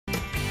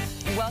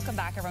Welcome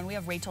back, everyone. We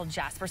have Rachael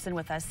Jasperson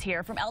with us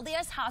here from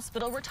LDS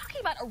Hospital. We're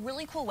talking about a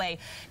really cool way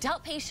to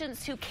help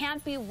patients who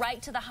can't be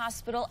right to the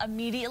hospital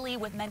immediately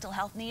with mental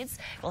health needs.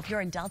 Well, if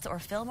you're in Delta or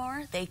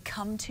Fillmore, they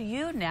come to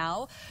you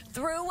now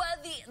through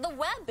the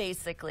web,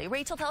 basically.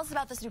 Rachael, tell us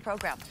about this new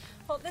program.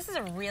 Well, this is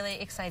a really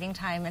exciting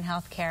time in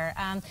healthcare.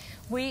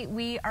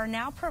 We are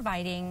now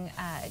providing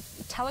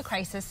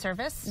TeleCrisis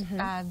service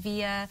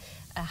via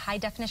a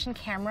high-definition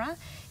camera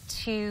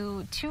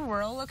to two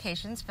rural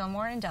locations,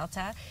 Fillmore and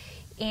Delta,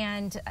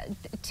 and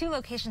two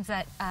locations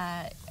that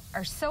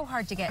are so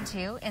hard to get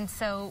to, and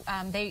so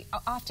they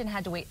often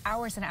had to wait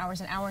hours and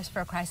hours and hours for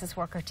a crisis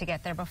worker to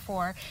get there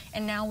before,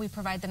 and now we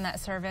provide them that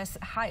service,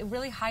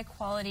 really high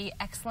quality,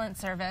 excellent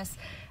service,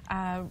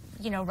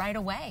 right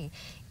away.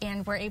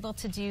 And we're able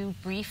to do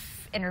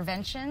brief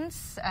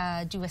interventions,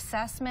 do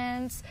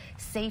assessments,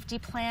 safety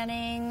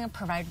planning,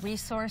 provide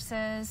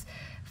resources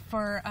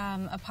for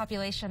a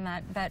population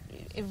that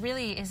it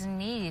really is in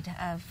need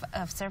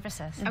of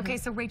services. Okay,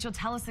 so Rachael,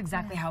 tell us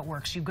exactly how it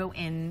works. You go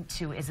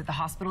into, is it the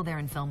hospital there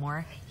in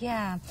Fillmore?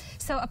 Yeah,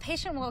 so a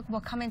patient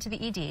will come into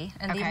the ED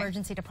and the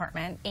emergency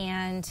department,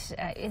 and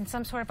in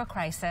some sort of a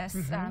crisis,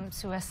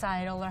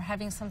 suicidal or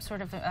having some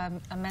sort of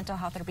a mental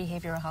health or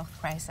behavioral health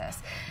crisis.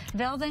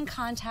 They'll then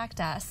contact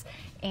us,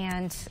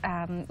 and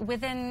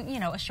within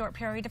a short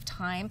period of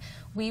time,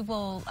 we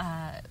will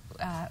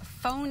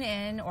phone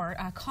in or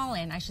call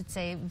in, I should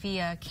say,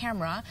 via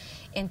camera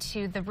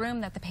into the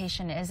room that the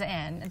patient is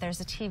in. There's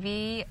a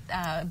TV,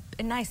 a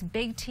nice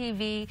big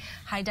TV,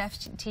 high-def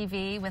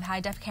TV with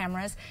high-def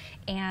cameras,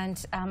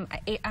 and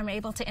I'm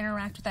able to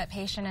interact with that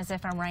patient as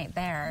if I'm right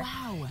there.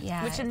 Wow.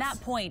 Yeah, which in that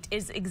point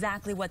is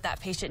exactly what that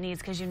patient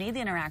needs, because you need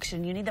the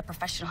interaction, you need the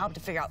professional help to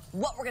figure out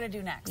what we're going to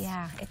do next.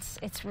 Yeah,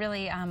 it's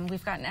really,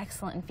 we've gotten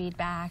excellent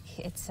feedback.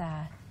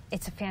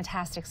 It's a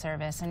fantastic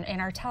service,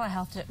 and our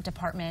telehealth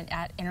department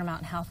at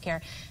Intermountain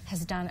Healthcare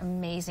has done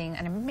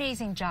an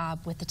amazing job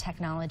with the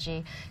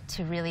technology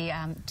to really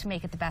to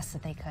make it the best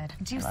that they could.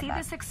 Do you see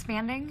this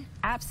expanding?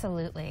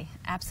 Absolutely,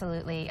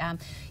 absolutely.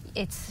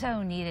 It's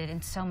so needed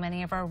in so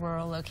many of our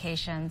rural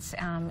locations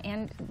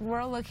and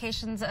rural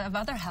locations of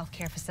other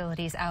healthcare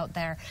facilities out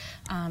there.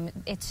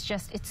 It's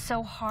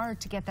so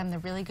hard to get them the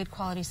really good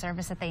quality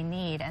service that they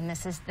need, and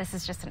this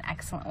is just an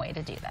excellent way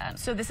to do that.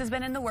 So this has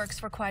been in the works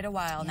for quite a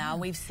while now.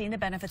 We've seen the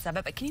benefits of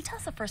it, but can you tell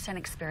us a first-hand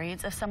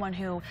experience of someone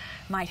who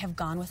might have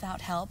gone without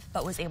help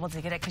but was able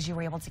to get it because you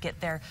were able to get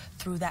there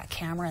through that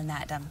camera and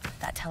that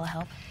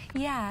telehelp?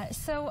 Yeah,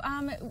 so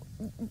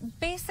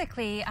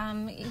basically,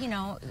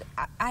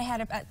 I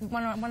had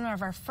one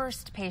of our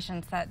first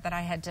patients that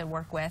I had to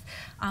work with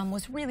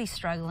was really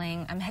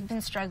struggling, had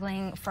been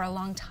struggling for a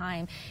long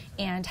time,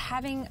 and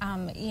having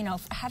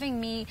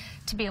me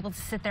to be able to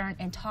sit there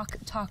and talk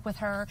with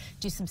her,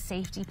 do some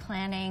safety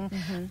planning,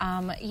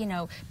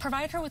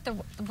 provide her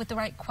with the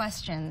right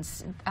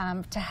questions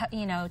to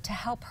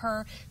help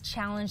her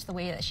challenge the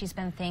way that she's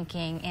been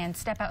thinking and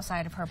step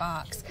outside of her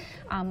box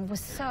was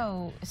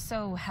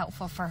so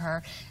helpful for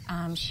her.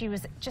 She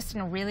was just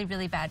in a really,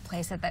 really bad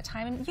place at that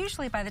time, and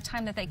usually by the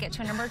time that they get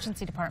to an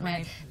emergency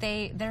department,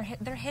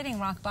 they're hitting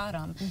rock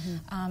bottom.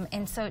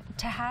 And so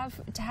to have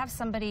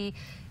somebody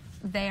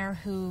there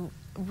who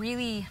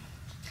really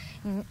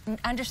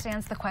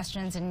understands the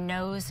questions and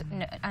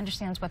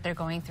understands what they're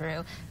going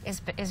through is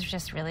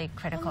just really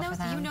critical for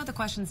them. You know the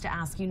questions to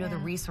ask, you know the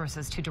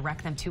resources to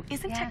direct them to.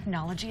 Isn't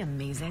technology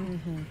amazing?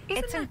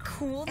 Isn't it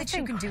cool that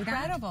you can do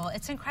that?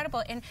 It's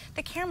incredible. And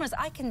the cameras,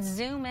 I can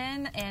zoom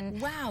in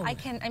and I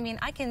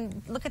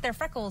can look at their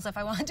freckles if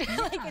I want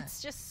to. Like,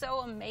 it's just so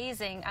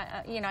amazing.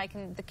 I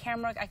can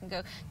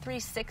go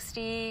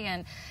 360,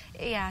 and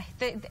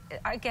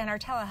again, our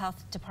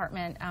telehealth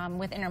department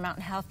with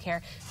Intermountain Healthcare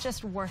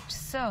just worked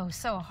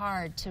so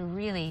hard to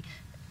really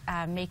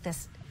make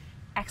this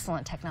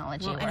excellent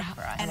technology work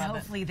for us. And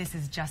hopefully this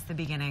is just the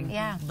beginning.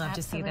 Yeah, We'd love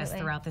to see this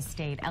throughout the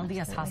state.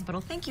 LDS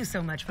Hospital, thank you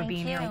so much for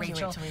being here,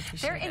 Rachael.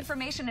 Their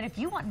information, and if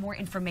you want more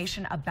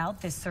information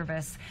about this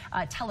service,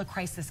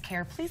 TeleCrisis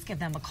Care, please give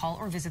them a call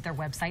or visit their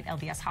website,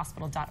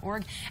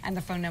 ldshospital.org, and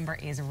the phone number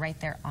is right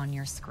there on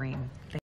your screen.